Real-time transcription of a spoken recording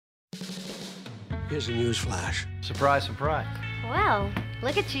Here's a news flash. Surprise, surprise. Well,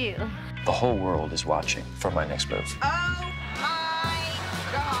 look at you. The whole world is watching for my next move. Oh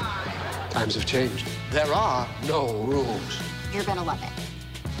my God! Times have changed. There are no rules. You're gonna love it.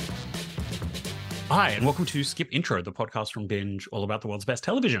 Hi, and welcome to Skip Intro, the podcast from Binge, all about the world's best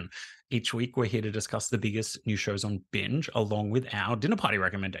television. Each week, we're here to discuss the biggest new shows on Binge, along with our dinner party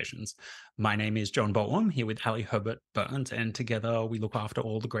recommendations. My name is John Bolton, here with Ali Herbert Burns, and together we look after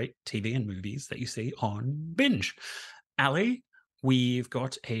all the great TV and movies that you see on Binge. Ali, we've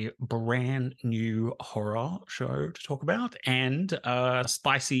got a brand new horror show to talk about, and a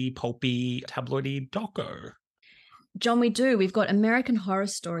spicy, pulpy, tabloidy doco. John, we do. We've got American Horror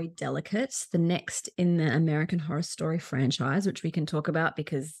Story Delicate, the next in the American Horror Story franchise, which we can talk about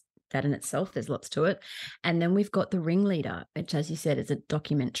because that in itself, there's lots to it. And then we've got The Ringleader, which, as you said, is a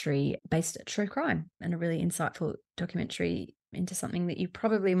documentary based on true crime and a really insightful documentary into something that you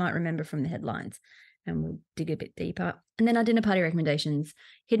probably might remember from the headlines. And we'll dig a bit deeper. And then our dinner party recommendations,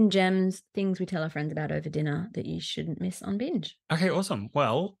 hidden gems, things we tell our friends about over dinner that you shouldn't miss on Binge. Okay, awesome.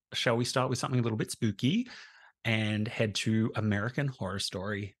 Well, shall we start with something a little bit spooky and head to American Horror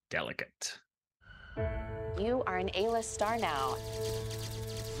Story Delicate? You are an A-list star now.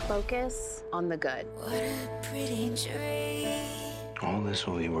 Focus on the good. What a pretty dream. All this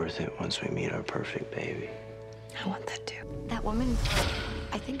will be worth it once we meet our perfect baby. I want that too. That woman,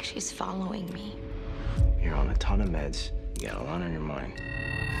 I think she's following me. You're on a ton of meds. You got a lot on your mind.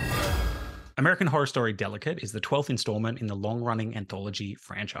 American Horror Story Delicate is the 12th installment in the long-running anthology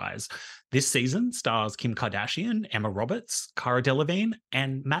franchise. This season stars Kim Kardashian, Emma Roberts, Cara Delevingne,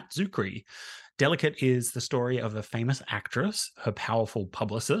 and Matt Zuckery. Delicate is the story of a famous actress, her powerful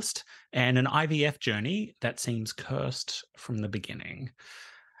publicist, and an IVF journey that seems cursed from the beginning.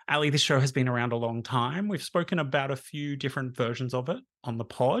 Ali, this show has been around a long time. We've spoken about a few different versions of it on the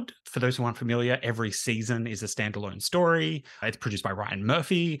pod. For those who aren't familiar, every season is a standalone story. It's produced by Ryan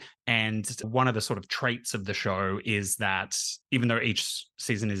Murphy. And one of the sort of traits of the show is that even though each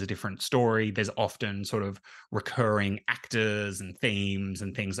season is a different story, there's often sort of recurring actors and themes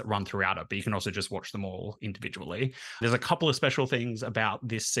and things that run throughout it, but you can also just watch them all individually. There's a couple of special things about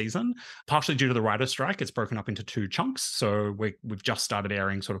this season. Partially due to the writer's strike, it's broken up into two chunks. So we've just started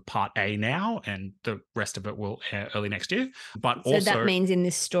airing sort of part A now, and the rest of it will air early next year. But so also, that means in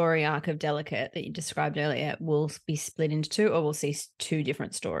this story arc of Delicate that you described earlier, will be split into two, or we'll see two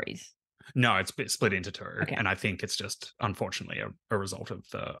different stories? No, it's split into two. Okay. And I think it's just, unfortunately, a result of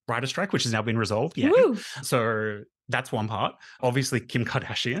the writer's strike, which has now been resolved. Yeah. Woo! So that's one part. Obviously, Kim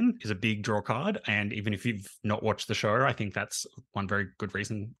Kardashian is a big draw card. And even if you've not watched the show, I think that's one very good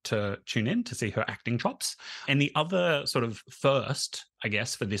reason to tune in to see her acting chops. And the other sort of first, I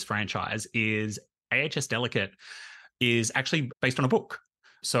guess, for this franchise is AHS Delicate is actually based on a book.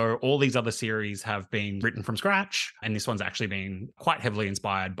 So all these other series have been written from scratch, and this one's actually been quite heavily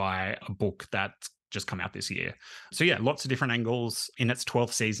inspired by a book that's just come out this year. So yeah, lots of different angles in its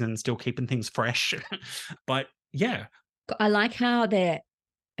 12th season, still keeping things fresh. But yeah. I like how they're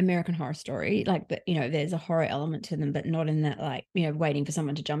American Horror Story, like, but there's a horror element to them, but not in that, like, waiting for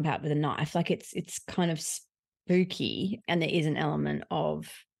someone to jump out with a knife. Like it's kind of spooky, and there is an element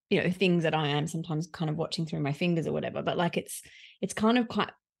of things that I am sometimes kind of watching through my fingers or whatever, but like it's kind of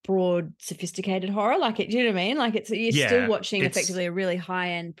quite broad, sophisticated horror. Like, do you know what I mean? Like you're still watching effectively a really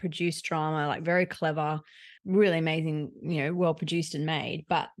high-end produced drama, like very clever, really amazing, well produced and made,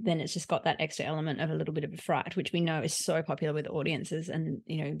 but then it's just got that extra element of a little bit of a fright, which we know is so popular with audiences. And,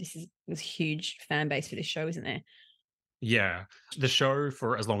 this a huge fan base for this show, isn't there? Yeah. The show,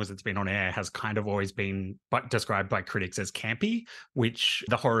 for as long as it's been on air, has kind of always been described by critics as campy, which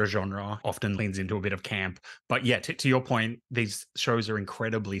the horror genre often leans into a bit of camp. But yeah, to your point, these shows are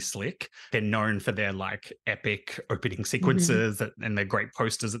incredibly slick. They're known for their like epic opening sequences and their great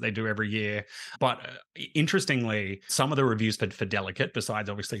posters that they do every year. But interestingly, some of the reviews for Delicate, besides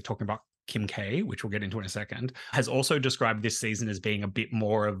obviously talking about Kim K, which we'll get into in a second, has also described this season as being a bit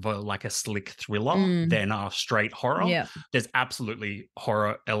more of a slick thriller than a straight horror. Yeah. There's absolutely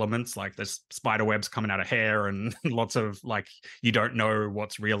horror elements, like there's spider webs coming out of hair and lots of like, you don't know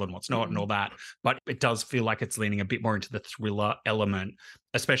what's real and what's not and all that. But it does feel like it's leaning a bit more into the thriller element,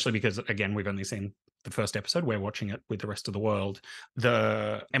 especially because, again, we've only seen the first episode. We're watching it with the rest of the world.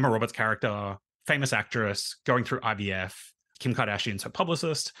 The Emma Roberts character, famous actress, going through IVF. Kim Kardashian's her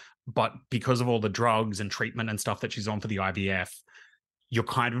publicist, but because of all the drugs and treatment and stuff that she's on for the IVF, you're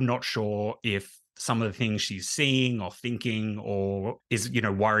kind of not sure if some of the things she's seeing or thinking, or is,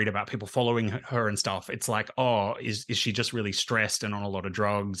 worried about people following her and stuff. It's like, oh, is she just really stressed and on a lot of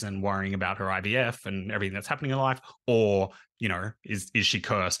drugs and worrying about her IVF and everything that's happening in life? Or, is she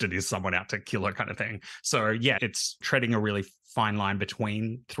cursed and is someone out to kill her kind of thing? So yeah, it's treading a really fine line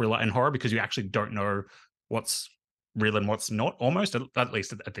between thriller and horror, because you actually don't know what's real and what's not, almost, at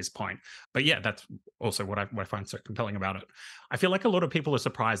least at this point. But yeah, that's also what I find so compelling about it. I feel like a lot of people are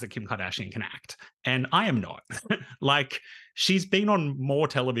surprised that Kim Kardashian can act, and I am not. Like, she's been on more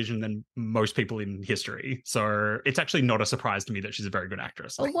television than most people in history, so it's actually not a surprise to me that she's a very good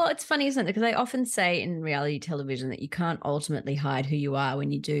actress. Well, it's funny, isn't it? Because they often say in reality television that you can't ultimately hide who you are when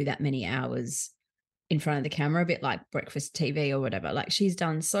you do that many hours in front of the camera, a bit like breakfast TV or whatever. Like, she's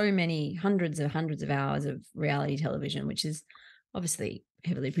done so many hundreds of hours of reality television, which is obviously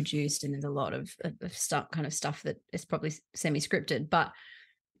heavily produced, and there's a lot of stuff that is probably semi-scripted. But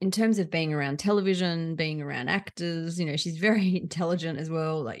in terms of being around television, being around actors, she's very intelligent as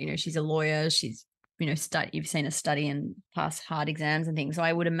well. Like, she's a lawyer. She's, you've seen her study and pass hard exams and things. So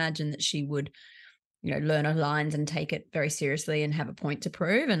I would imagine that she would, learn her lines and take it very seriously and have a point to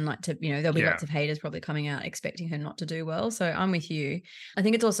prove. And there'll be lots of haters probably coming out expecting her not to do well. So I'm with you. I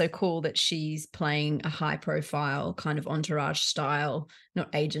think it's also cool that she's playing a high profile kind of entourage style,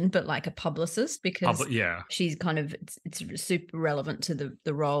 not agent, but like a publicist, because she's kind of, it's super relevant to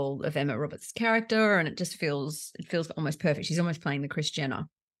the role of Emma Roberts' character. And it just feels almost perfect. She's almost playing the Kris Jenner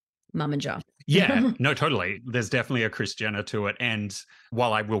momager. Yeah, no, totally. There's definitely a Kris Jenner to it. And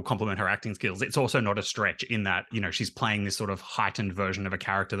while I will compliment her acting skills, it's also not a stretch in that, she's playing this sort of heightened version of a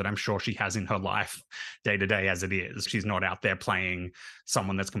character that I'm sure she has in her life day to day as it is. She's not out there playing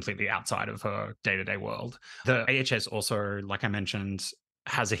someone that's completely outside of her day-to-day world. The AHS also, like I mentioned,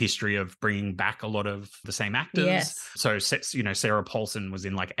 has a history of bringing back a lot of the same actors. Yes. So, Sarah Paulson was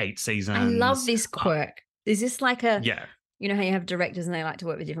in like 8 seasons. I love this quirk. Is this like a... Yeah. You know how you have directors and they like to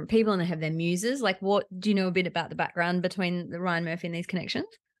work with different people and they have their muses? Like, what do you know a bit about the background between the Ryan Murphy and these connections?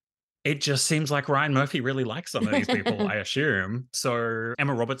 It just seems like Ryan Murphy really likes some of these people, I assume. So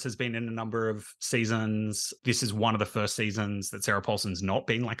Emma Roberts has been in a number of seasons. This is one of the first seasons that Sarah Paulson's not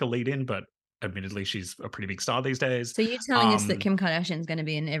been like a lead in, but admittedly, she's a pretty big star these days. So you're telling us that Kim Kardashian's going to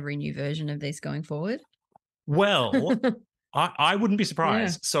be in every new version of this going forward? Well, I wouldn't be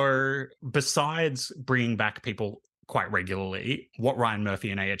surprised. Yeah. So besides bringing back people quite regularly, what Ryan Murphy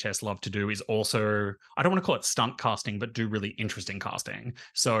and AHS love to do is also, I don't want to call it stunt casting, but do really interesting casting.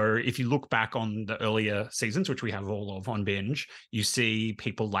 So if you look back on the earlier seasons, which we have all of on Binge, you see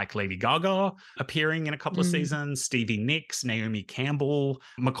people like Lady Gaga appearing in a couple of seasons, Stevie Nicks, Naomi Campbell,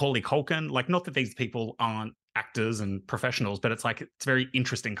 Macaulay Culkin. Like, not that these people aren't actors and professionals, but it's like, it's very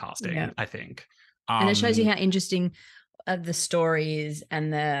interesting casting, I think. And it shows you how interesting the story is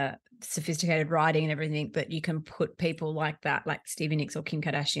and the sophisticated writing and everything, but you can put people like that, like Stevie Nicks or Kim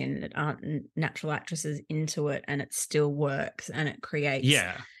Kardashian, that aren't natural actresses into it, and it still works, and it creates,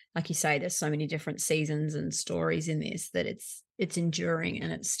 like you say, there's so many different seasons and stories in this that it's enduring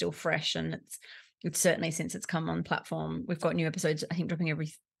and it's still fresh. And it's certainly, since it's come on platform, we've got new episodes, I think, dropping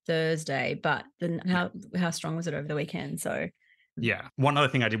every Thursday, but then how strong was it over the weekend? So yeah. One other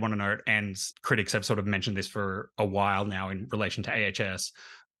thing I did want to note, and critics have sort of mentioned this for a while now in relation to AHS,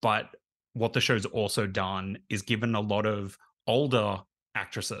 but what the show's also done is given a lot of older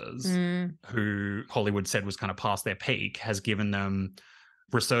actresses who Hollywood said was kind of past their peak, has given them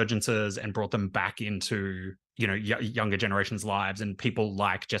resurgences and brought them back into, younger generations' lives, and people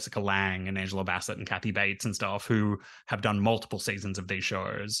like Jessica Lange and Angela Bassett and Kathy Bates and stuff who have done multiple seasons of these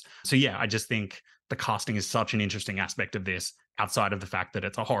shows. So yeah, I just think the casting is such an interesting aspect of this, outside of the fact that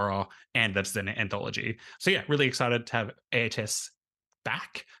it's a horror and that's an anthology. So yeah, really excited to have AHS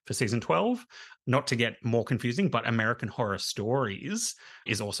back for season 12. Not to get more confusing, but American Horror Stories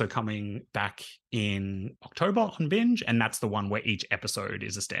is also coming back in October on Binge, and that's the one where each episode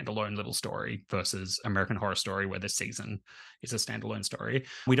is a standalone little story, versus American Horror Story where the season is a standalone story.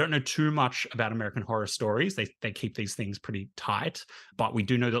 We don't know too much about American Horror Stories. They keep these things pretty tight, but we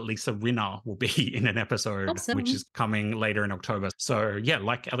do know that Lisa Rinna will be in an episode, which is coming later in October. So yeah,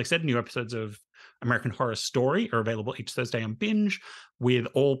 like Alex said, new episodes of American Horror Story are available each Thursday on Binge, with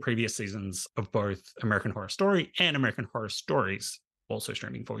all previous seasons of both American Horror Story and American Horror Stories also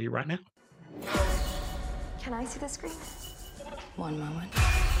streaming for you right now. Can I see the screen? One moment.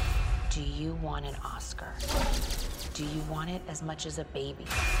 Do you want an Oscar? Do you want it as much as a baby?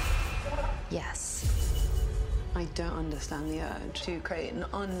 Yes. I don't understand the urge to create an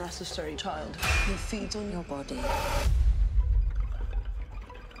unnecessary child who feeds on your body.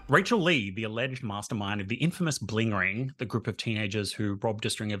 Rachel Lee, the alleged mastermind of the infamous Bling Ring, the group of teenagers who robbed a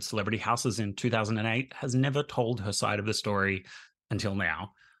string of celebrity houses in 2008, has never told her side of the story until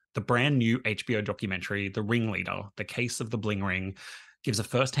now. The brand new HBO documentary, The Ringleader, The Case of the Bling Ring, gives a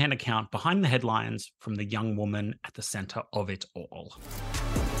first-hand account behind the headlines from the young woman at the center of it all.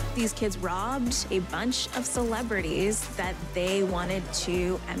 These kids robbed a bunch of celebrities that they wanted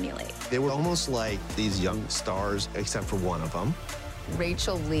to emulate. They were almost like these young stars, except for one of them.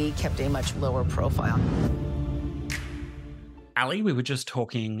 Rachel Lee kept a much lower profile. Ali, we were just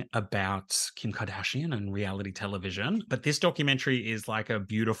talking about Kim Kardashian and reality television, but this documentary is like a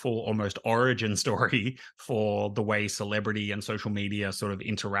beautiful, almost origin story for the way celebrity and social media sort of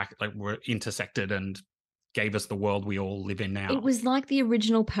were intersected and gave us the world we all live in now. It was like the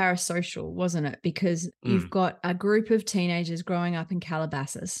original Parasocial, wasn't it? Because you've got a group of teenagers growing up in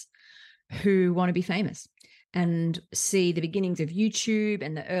Calabasas who want to be famous and see the beginnings of YouTube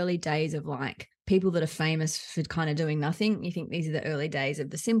and the early days of like people that are famous for kind of doing nothing. You think these are the early days of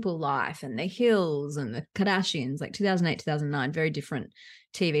The Simple Life and The Hills and the Kardashians, like 2008, 2009, very different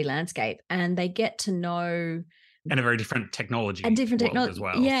TV landscape. And they get to know... And a very different technology. And different technology as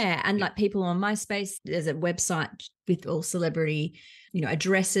well. Yeah. And like people on MySpace, there's a website with all celebrity,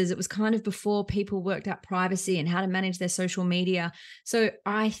 addresses. It was kind of before people worked out privacy and how to manage their social media. So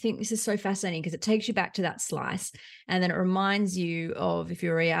I think this is so fascinating because it takes you back to that slice. And then it reminds you of, if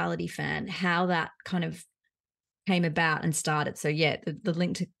you're a reality fan, how that kind of came about and started. So yeah, the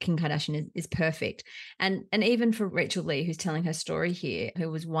link to Kim Kardashian is perfect. And even for Rachel Lee, who's telling her story here,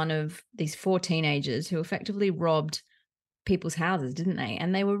 who was one of these 4 teenagers who effectively robbed people's houses, didn't they?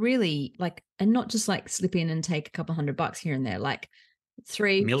 And they were really like, and not just like slip in and take a couple $100 here and there, like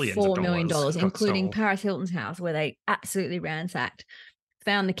 $4 million, including Paris Hilton's house, where they absolutely ransacked,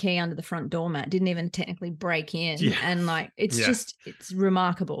 found the key under the front doormat, didn't even technically break in. Yeah. And like, it's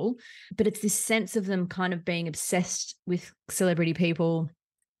remarkable. But it's this sense of them kind of being obsessed with celebrity people,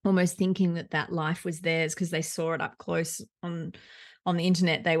 almost thinking that life was theirs because they saw it up close on the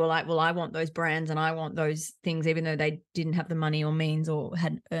internet. They were like, well, I want those brands and I want those things, even though they didn't have the money or means or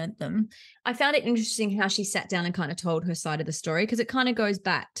hadn't earned them. I found it interesting how she sat down and kind of told her side of the story, because it kind of goes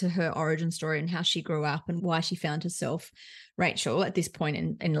back to her origin story and how she grew up and why she found herself, Rachel, at this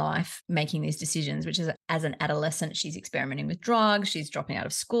point in life, making these decisions, which is as an adolescent, she's experimenting with drugs, she's dropping out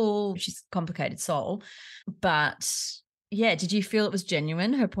of school, she's a complicated soul. But yeah, did you feel it was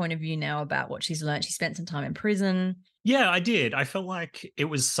genuine, her point of view now about what she's learned? She spent some time in prison. Yeah, I did. I felt like it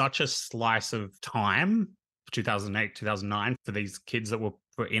was such a slice of time, 2008, 2009, for these kids that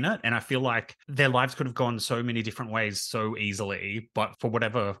were in it. And I feel like their lives could have gone so many different ways so easily, but for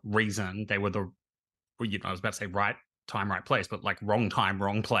whatever reason, they were I was about to say right time, right place, but like wrong time,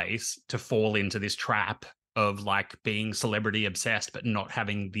 wrong place to fall into this trap of like being celebrity obsessed, but not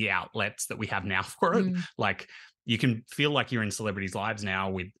having the outlets that we have now for it. Like, you can feel like you're in celebrities' lives now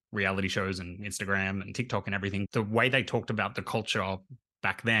with reality shows and Instagram and TikTok and everything. The way they talked about the culture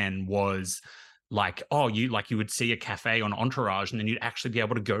back then was like, oh, you would see a cafe on Entourage and then you'd actually be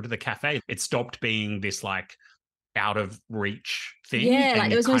able to go to the cafe. It stopped being this like out of reach thing. Yeah, like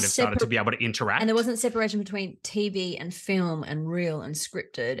and there was kind of started to be able to interact. And there wasn't separation between TV and film and real and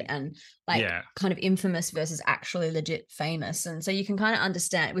scripted and like kind of infamous versus actually legit famous. And so you can kind of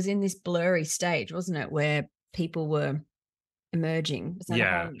understand it was in this blurry stage, wasn't it, where people were emerging.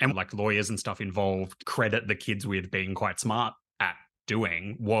 And like lawyers and stuff involved credit the kids with being quite smart at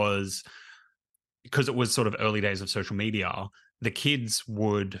doing was because it was sort of early days of social media. The kids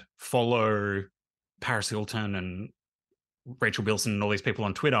would follow Paris Hilton and Rachel Bilson and all these people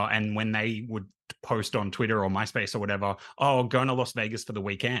on Twitter. And when they would post on Twitter or MySpace or whatever, oh, going to Las Vegas for the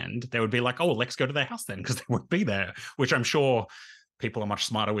weekend, they would be like, oh, let's go to their house then, because they would be there, which I'm sure people are much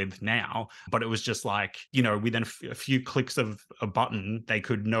smarter with now. But it was just like, within a few clicks of a button, they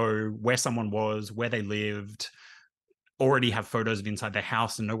could know where someone was, where they lived, already have photos of inside their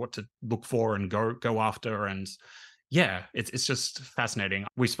house and know what to look for and go after. And yeah, it's just fascinating.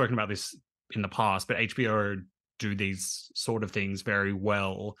 We've spoken about this in the past, but HBO do these sort of things very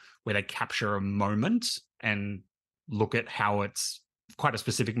well, where they capture a moment and look at how it's quite a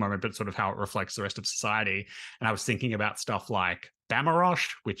specific moment, but sort of how it reflects the rest of society. And I was thinking about stuff like Bamarosh,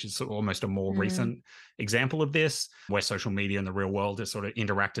 which is almost a more recent example of this, where social media and the real world has sort of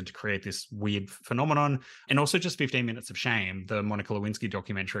interacted to create this weird phenomenon. And also just 15 Minutes of Shame, the Monica Lewinsky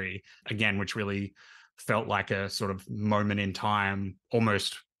documentary, again, which really felt like a sort of moment in time,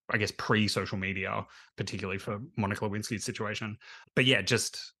 almost, I guess, pre-social media, particularly for Monica Lewinsky's situation. But yeah,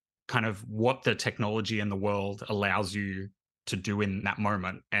 just kind of what the technology and the world allows you to do in that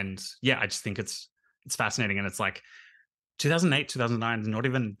moment. And yeah, I just think it's fascinating. And it's like, 2008, 2009 is not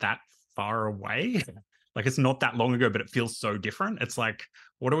even that far away. Like, it's not that long ago, but it feels so different. It's like,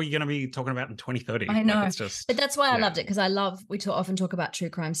 what are we going to be talking about in 2030? I know. Like, it's just, but that's why I loved it, because often talk about true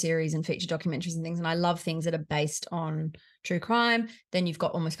crime series and feature documentaries and things, and I love things that are based on true crime. Then you've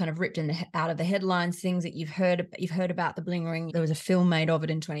got almost kind of ripped out of the headlines, things that you've heard about the Bling Ring. There was a film made of it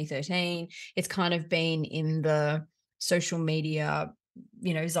in 2013. It's kind of been in the social media,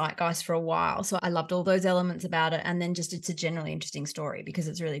 zeitgeist for a while. So I loved all those elements about it. And then just it's a generally interesting story because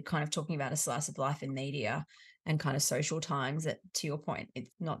it's really kind of talking about a slice of life in media and kind of social times that, to your point, it's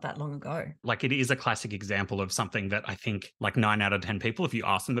not that long ago. Like, it is a classic example of something that I think like 9 out of 10 people, if you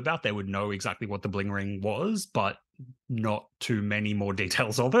ask them about, they would know exactly what the Bling Ring was, but not too many more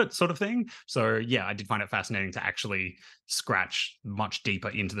details of it, sort of thing. So yeah, I did find it fascinating to actually scratch much deeper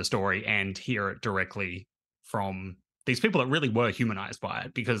into the story and hear it directly from these people that really were humanized by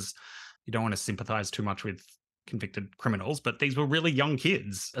it, because you don't want to sympathize too much with convicted criminals, but these were really young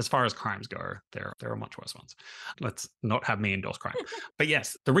kids. As far as crimes go, there are much worse ones. Let's not have me endorse crime. But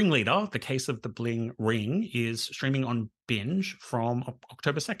yes, The Ringleader, The Case of the Bling Ring, is streaming on Binge from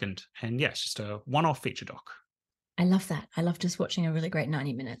October 2nd. And yes, just a one-off feature doc. I love that. I love just watching a really great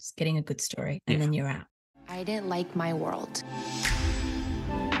 90 minutes, getting a good story, and then you're out. I didn't like my world.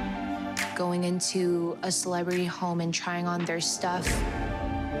 Going into a celebrity home and trying on their stuff,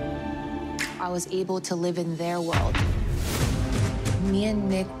 I was able to live in their world. Me and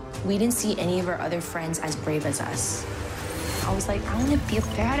Nick, we didn't see any of our other friends as brave as us. I was like, I want to be a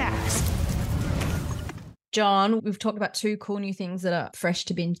badass. John, we've talked about 2 cool new things that are fresh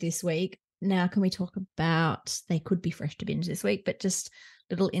to binge this week. Now, can we talk about, they could be fresh to binge this week, but just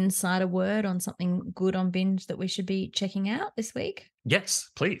little insider word on something good on Binge that we should be checking out this week? Yes,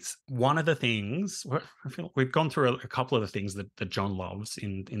 please. One of the things, I feel like we've gone through a couple of the things that John loves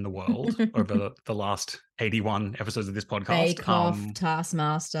in the world over the last 81 episodes of this podcast. Bake Off,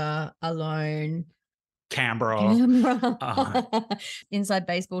 Taskmaster, Alone, Canberra. Inside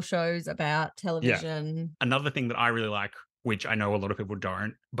baseball shows about television. Yeah. Another thing that I really like, which I know a lot of people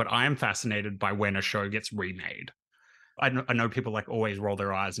don't, but I am fascinated by when a show gets remade. I know people like always roll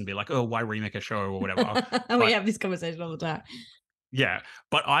their eyes and be like, oh, why remake a show or whatever. And we have this conversation all the time. Yeah,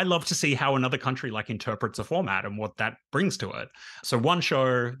 but I love to see how another country like interprets a format and what that brings to it. So one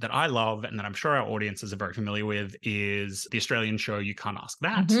show that I love and that I'm sure our audiences are very familiar with is the Australian show You Can't Ask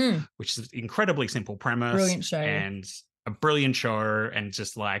That, which is an incredibly simple premise. Brilliant show. And a brilliant show, and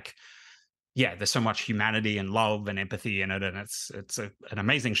just like, yeah, there's so much humanity and love and empathy in it, and it's an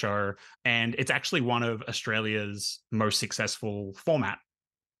amazing show. And it's actually one of Australia's most successful format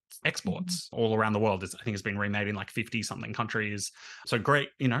exports all around the world. I think it's been remade in like 50 something countries. So great,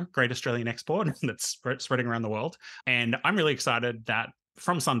 great Australian export that's spreading around the world. And I'm really excited that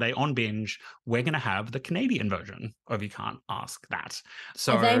from Sunday on Binge, we're going to have the Canadian version of You Can't Ask That.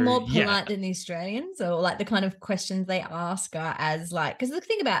 So are they more polite than the Australians, or like the kind of questions they ask are as like, because the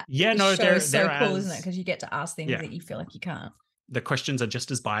thing about this show is so cool, isn't it? Because you get to ask things that you feel like you can't. The questions are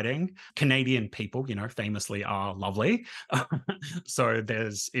just as biting. Canadian people, famously are lovely. So it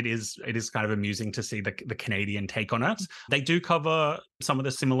is kind of amusing to see the Canadian take on it. They do cover some of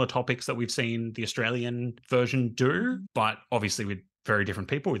the similar topics that we've seen the Australian version do, but obviously with very different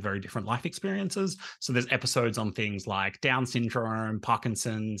people with very different life experiences. So there's episodes on things like Down syndrome,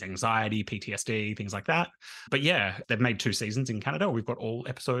 Parkinson's, anxiety, PTSD, things like that. But yeah, they've made 2 seasons in Canada. We've got all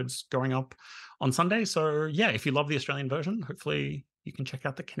episodes going up on Sunday. So yeah, if you love the Australian version, hopefully you can check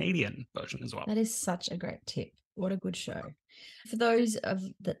out the Canadian version as well. That is such a great tip. What a good show. For those of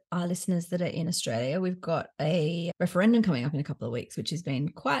our listeners that are in Australia, we've got a referendum coming up in a couple of weeks, which has been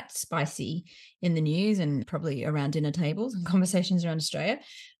quite spicy in the news and probably around dinner tables and conversations around Australia.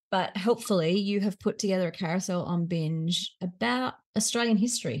 But hopefully you have put together a carousel on Binge about Australian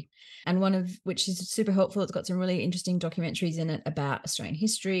history, and one of which is super helpful. It's got some really interesting documentaries in it about Australian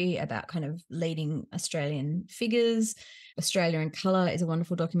history, about kind of leading Australian figures. Australia in Colour is a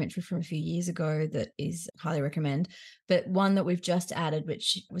wonderful documentary from a few years ago that is highly recommend. But one that we've just added,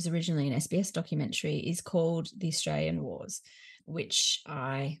 which was originally an SBS documentary, is called The Australian Wars, which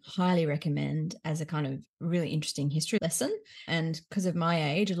I highly recommend as a kind of really interesting history lesson. And because of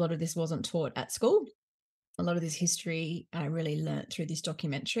my age, a lot of this wasn't taught at school. A lot of this history I really learnt through this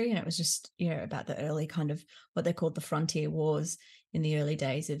documentary, and it was just, about the early kind of what they called the frontier wars in the early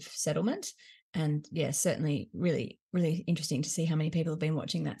days of settlement. And yeah, certainly really, really interesting to see how many people have been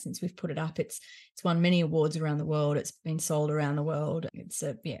watching that since we've put it up. It's won many awards around the world. It's been sold around the world. It's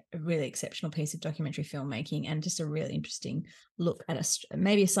a really exceptional piece of documentary filmmaking, and just a really interesting look at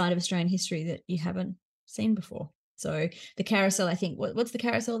maybe a side of Australian history that you haven't seen before. So the carousel, I think, what's the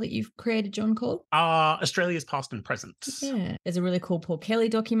carousel that you've created, John, called? Australia's Past and Present. Yeah. There's a really cool Paul Kelly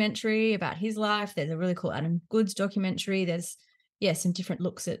documentary about his life. There's a really cool Adam Goods documentary. There's, some different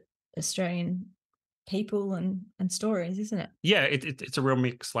looks at Australian people and stories, isn't it? Yeah, it's a real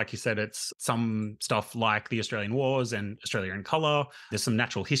mix. Like you said, it's some stuff like the Australian Wars and Australia in Colour. There's some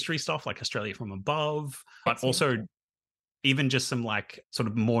natural history stuff like Australia from Above, but also even just some like sort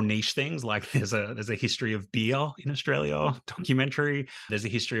of more niche things. Like there's a history of beer in Australia documentary. There's a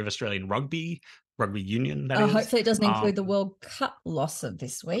history of Australian rugby union. That is. Hopefully it doesn't include the World Cup loss of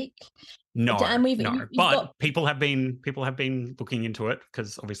this week. No, and but people have been looking into it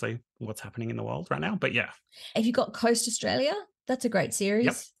because obviously what's happening in the world right now. But yeah, if you got Coast Australia, that's a great series.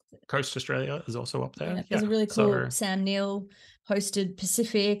 Yep. Coast Australia is also up there. There's a really cool Sam Neill hosted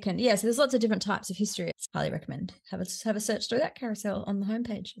Pacific, and so there's lots of different types of history. I highly recommend have a search through that carousel on the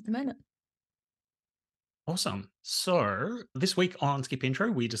homepage at the moment. Awesome. So this week on Skip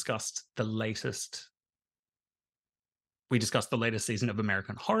Intro, we discussed the latest season of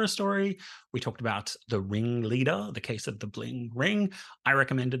American Horror Story. We talked about the Ringleader, the case of the Bling ring. I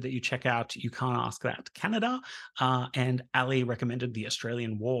recommended that you check out You Can't Ask That Canada. And Ali recommended the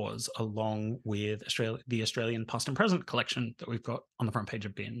Australian Wars along with the Australian Past and Present collection that we've got on the front page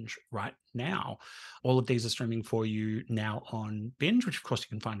of Binge right now. All of these are streaming for you now on Binge, which of course you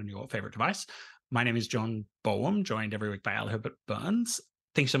can find on your favorite device. My name is John Boehm, joined every week by Ali Herbert Burns.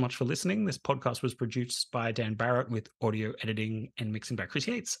 Thanks so much for listening. This podcast was produced by Dan Barrett with audio editing and mixing by Chris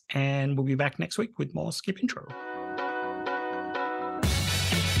Yates. And we'll be back next week with more Skip Intro.